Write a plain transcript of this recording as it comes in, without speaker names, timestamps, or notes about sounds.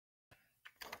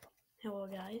Hello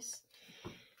guys,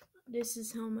 this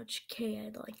is how much K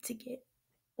I'd like to get.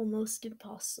 Almost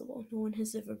impossible. No one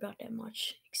has ever got that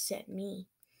much except me.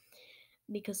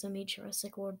 Because I made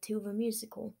Jurassic World 2 the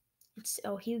musical. It's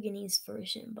El Hugueny's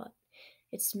version, but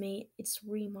it's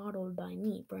remodeled by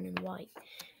me, Brennan White.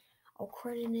 All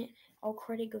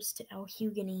credit goes to El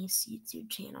Hugueny's YouTube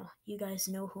channel. You guys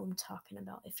know who I'm talking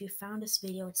about. If you found this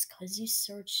video, it's because you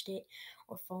searched it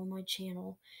or follow my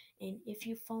channel. And if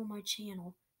you follow my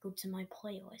channel, go to my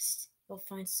playlist. You'll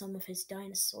find some of his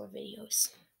dinosaur videos.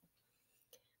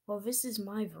 Well, this is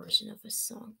my version of a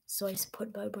song, so it's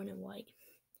put by Brennan White.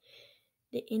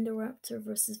 The Indoraptor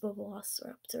versus the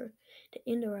velociraptor. The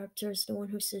Indoraptor is the one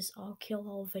who says, "I'll kill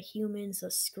all the humans," a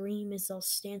scream is, "I'll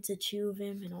stand to chew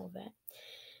them," and all that.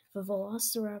 The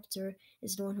velociraptor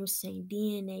is the one who's saying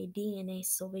DNA, DNA,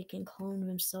 so they can clone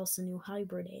themselves a new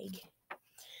hybrid egg.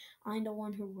 I'm the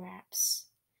one who raps,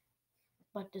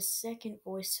 but the second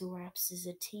voice who raps is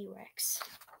a T-Rex.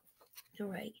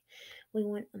 Alright, we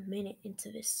went a minute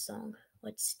into this song.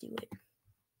 Let's do it.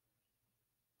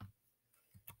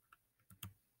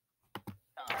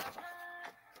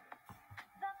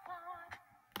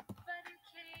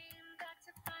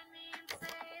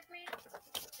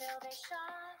 Till they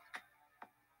shot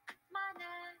my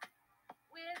neck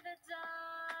with a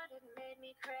dart, it made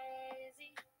me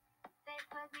crazy. They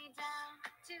put me down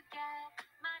to get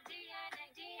my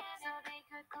DNA, so they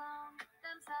could clone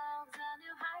themselves a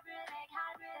new hybrid egg.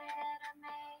 They better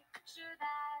make sure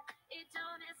that it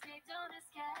don't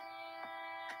escape.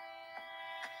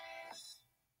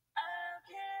 I'll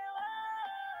kill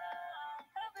all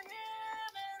of the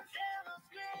humans, and I'll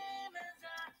scream as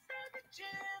I start to chew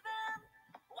them.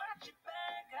 Watch your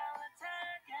back, I'll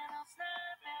attack, and I'll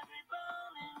snap every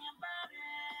bone in your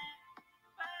body.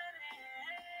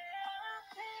 I'll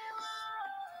kill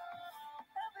all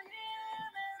of the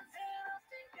humans, and I'll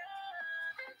stink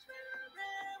up each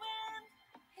ruin.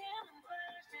 Human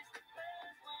flesh is the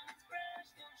best when it's fresh.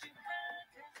 Don't you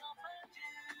hide, 'cause I'll find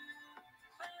you.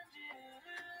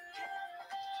 Kill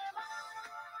them all.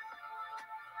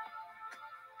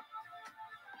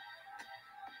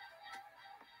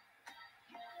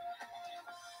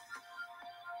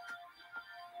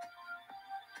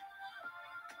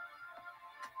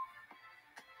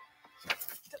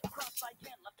 Took a crossbite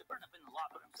can, left to burn up in the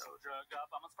lava. But I'm so drugged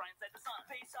up, almost fry inside the sun.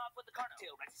 Face off with the carno.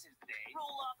 Tail-Rex saves the day.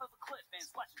 Roll off of a cliff and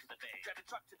splash into the bay. Drive a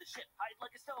truck to the ship, hide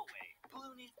like a stowaway.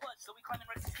 Blue needs blood, so we climb in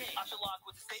Rex's cave. Off the lock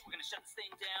with the state, we're gonna shut this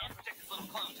thing down and protect his little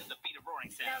clone to the beat of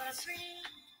roaring sound. Now I'm free.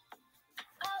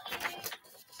 I'll eat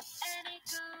any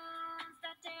goons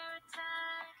that dare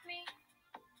attack me.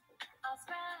 I'll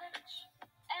scratch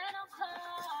and I'll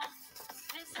claw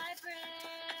this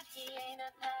hybrid. He ain't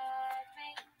a pet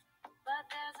me, but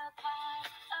there's a part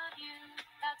of you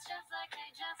that's just like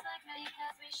me,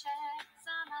 because we share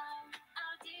some of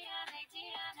our DNA.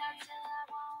 Till I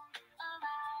won't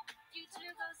allow you to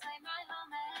go slay my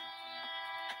homemade.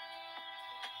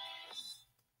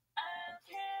 I'll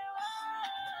kill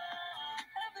all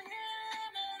of the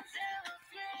humans, and I'll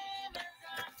scream as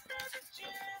I start to chew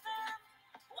them.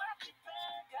 Watch your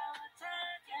back, I'll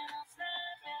attack, and I'll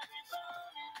snap every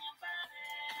bone in your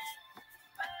body.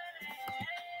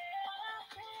 I'll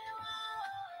kill all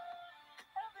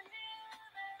of the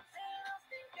humans, and I'll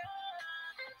stink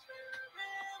up each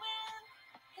ruin.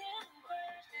 Human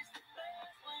flesh is the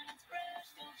best when it's fresh.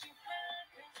 Don't you hide,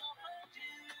 'cause I'll find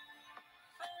you.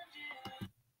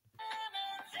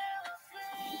 Humans, and I'll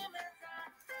scream as I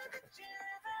start to chew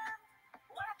them.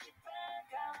 Watch your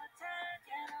back, I'll attack,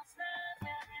 and I'll snap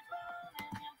every bone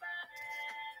in your body.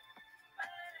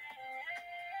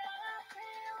 I'll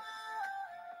kill all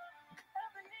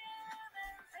of the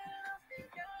humans, and I'll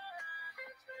stink up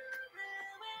each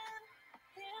ruin.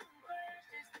 Human flesh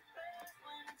is the best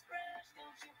when it's fresh.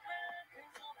 Don't you hide,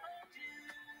 'cause I'll find you.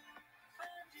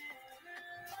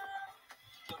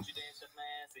 Don't you dare shut my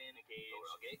ass in a cage. Or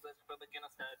I'll get claustrophobic and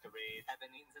I'll start to rage.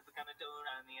 Haven't eaten since the condor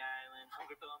on the island.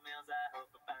 Hungry for meals, I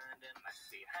hope I find them. I should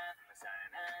see high from my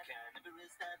cyanide.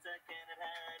 Carnivorous thoughts I cannot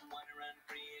hide. Wanna run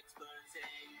free, explore and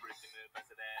sing. Break the move,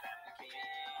 so that I'm the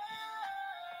king.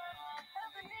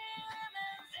 Of the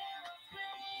humans, and I'll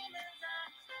scream as I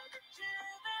start to chew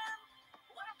them.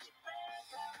 Watch your back,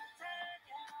 I'll attack,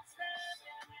 and I'll snap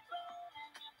every bone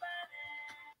in your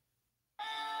body.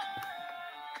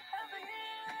 Of the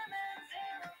humans,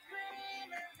 and I'll scream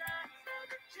as I start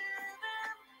to chew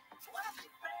them. Watch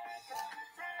your back, I'll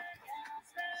attack, and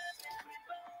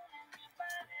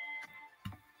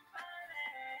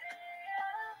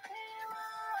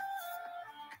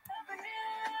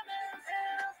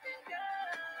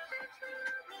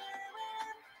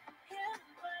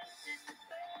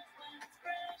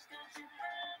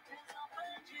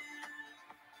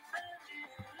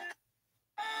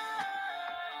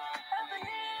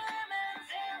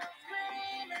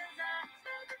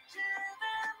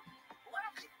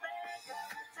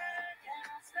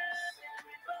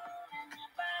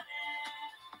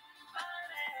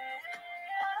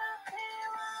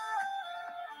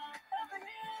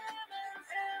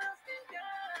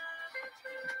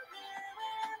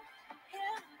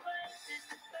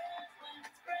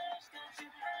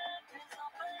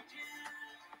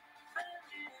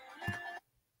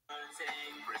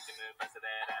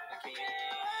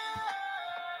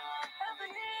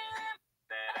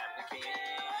That I'm the king.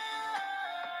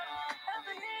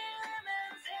 Every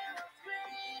human's zero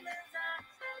scream as I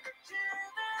start to chew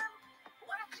them.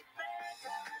 Watch your back,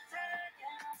 I'll attack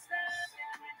and I'll snap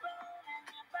every bone in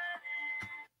your body.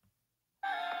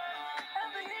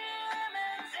 Every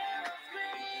human's zero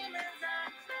scream as I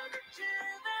start to chew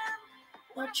them.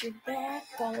 Watch your back,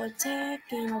 I'll attack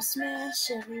and I'll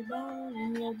smash every bone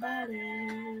in your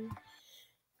body.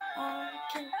 I'll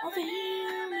kill all the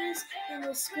humans and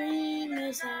will scream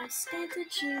as I stand to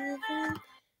chew them.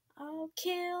 I'll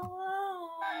kill all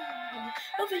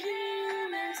the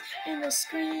humans and will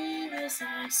scream as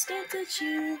I stand to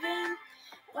chew them.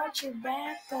 Watch your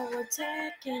back, I'll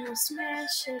attack and I'll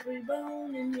smash every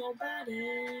bone in your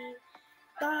body.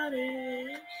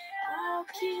 I'll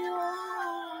kill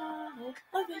all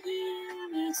of the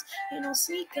humans and I'll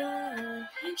sneak up,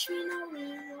 henchman I'll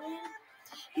ruin.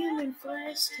 Human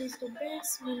flesh tastes the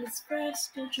best when it's fresh.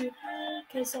 Don't you hide,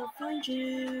 'cause I'll find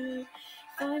you,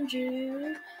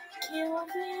 kill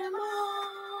them all.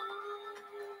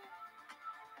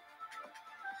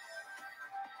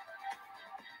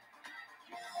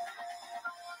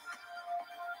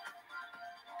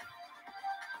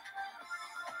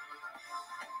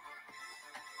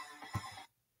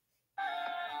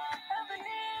 Every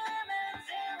human's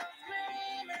zero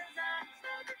scream as I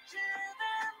start to chew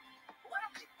them.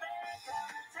 Watch your back,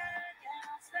 I'll attack and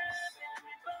I'll snap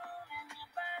every bone in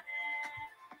your body.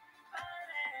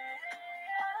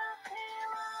 I'll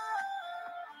kill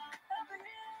all. Every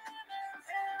human's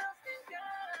zero scream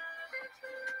garbage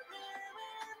will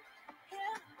ruin.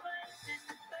 Human flesh is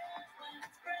the best when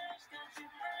it's fresh. Don't you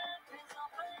hide, 'cause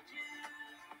I'll find you.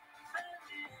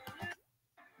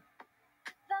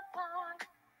 The part,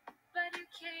 but you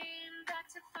came back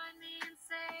to find me and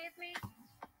save me.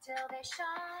 Till they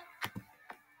shot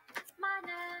my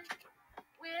neck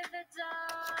with a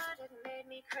dart, it made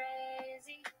me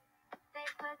crazy. They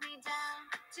put me down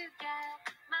to get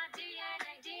my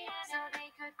DNA, so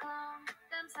they could clone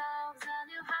themselves a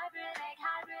new hybrid egg.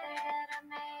 They better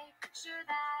make sure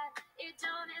that it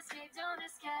don't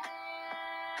escape.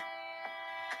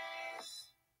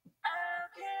 I'll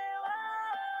kill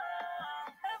all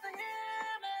every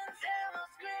human's zero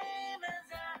scream as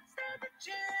I start to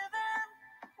chew them.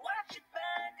 Watch your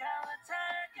back, I'll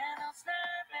attack and I'll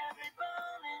snap every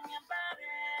bone in your body.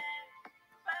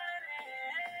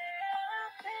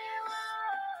 I'll kill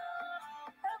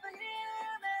all every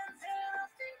human's zero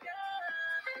scream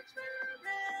garbage will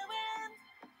ruin.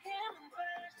 Human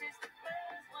flesh is the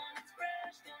best when it's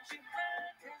fresh. Don't you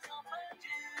hide, 'cause I'll find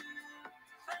you.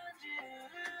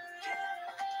 Kill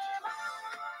them all.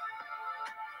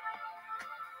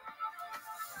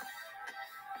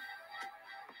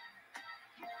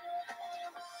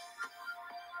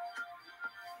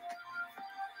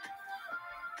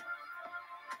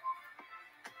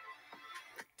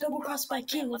 Double crossed by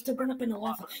king, left to burn up in the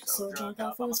lava. So drunk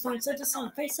off on his phone, said to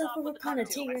son, face off of a pond, a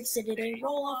T-Rex did it,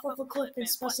 roll off of a cliff and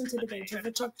splash into the bay. Drive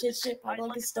a truck to his ship, hide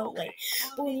like a stowaway.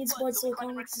 Boy needs blood, so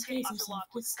Conrex escapes himself.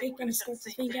 Gets steak and escorts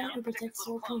his thing out and protects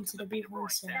the whole clone to the big horn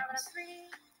Now that I'm free,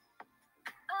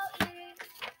 I'll eat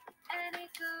any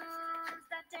foods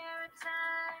that dare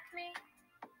attack me.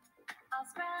 I'll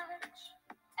scratch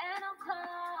and I'll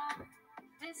claw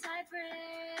this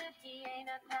hybrid, he ain't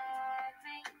a pack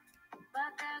thing.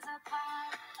 But there's a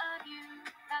part of you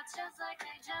that's just like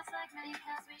me,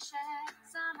 'cause we share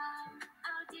some of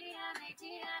our DNA.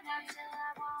 Till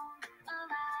I won't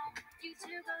allow you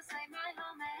to go slay my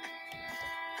homemade.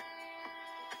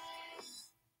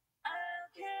 I'll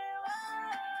kill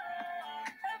all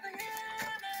every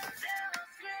human's zero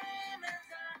scream as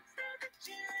I start to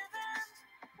chew them.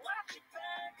 Watch your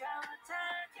back, I'll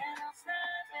attack and I'll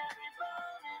snap every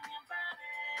bone in your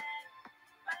body.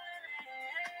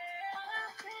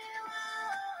 I'll kill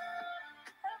all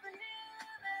every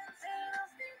human's zero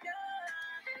scream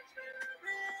garbage will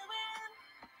ruin.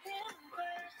 Human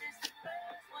flesh is the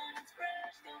best when it's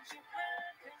fresh. Don't you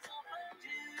hide, 'cause I'll find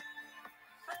you.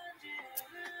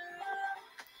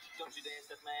 Don't you dare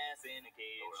stuff my ass in a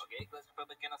cage, or I'll get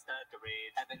claustrophobic and I'll start to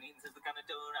rage. Haven't eaten since the condor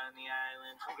on the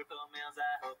island. Hungry for males,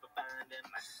 I hope I find them.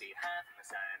 I should be high from the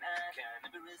cyanide. Can't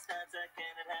never restarts, I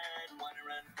cannot hide. Wanna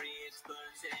run free, explore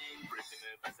and sing. Pretty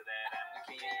move faster that I'm the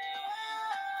king.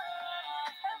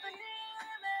 Every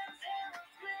human's zero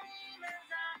scream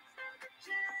as I start to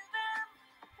chew them.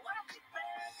 Watch your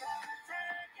back, I'll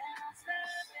attack and I'll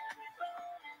snap every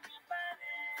bone in your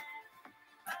body.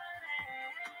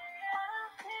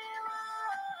 I'll kill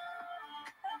all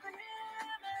every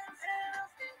human's zero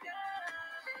scream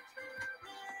garbage will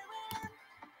ruin.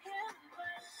 Human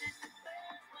flesh is the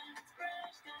best when it's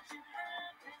fresh. Don't you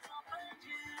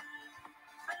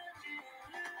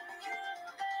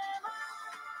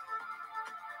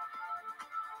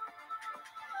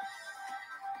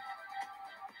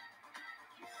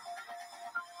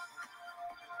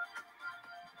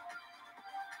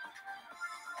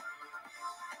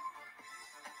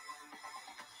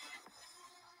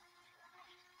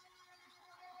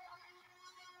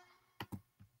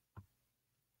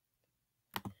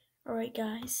Alright,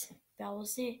 guys, that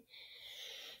was it.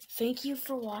 Thank you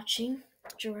for watching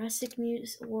Jurassic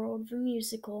World the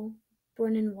Musical,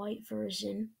 Brennan White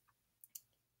version.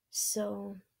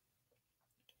 So,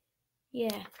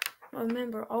 yeah.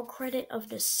 Remember, all credit of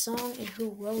the song and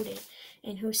who wrote it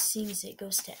and who sings it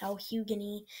goes to Al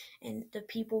Hugany and the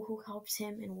people who helped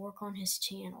him and work on his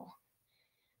channel.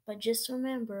 But just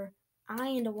remember, I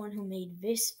am the one who made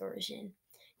this version.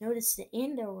 Notice the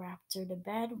Indoraptor, the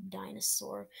bad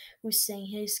dinosaur, who's saying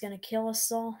he's gonna kill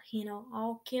us all.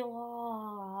 I'll kill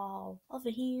all of the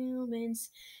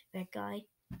humans. That guy.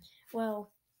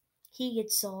 Well, he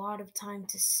gets a lot of time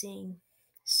to sing.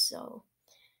 So,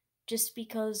 just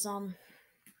because,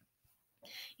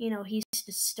 he's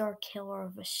the star killer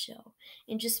of a show.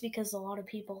 And just because a lot of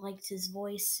people liked his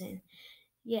voice, and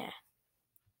yeah.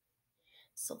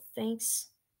 So thanks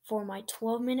for my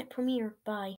 12-minute premiere. Bye.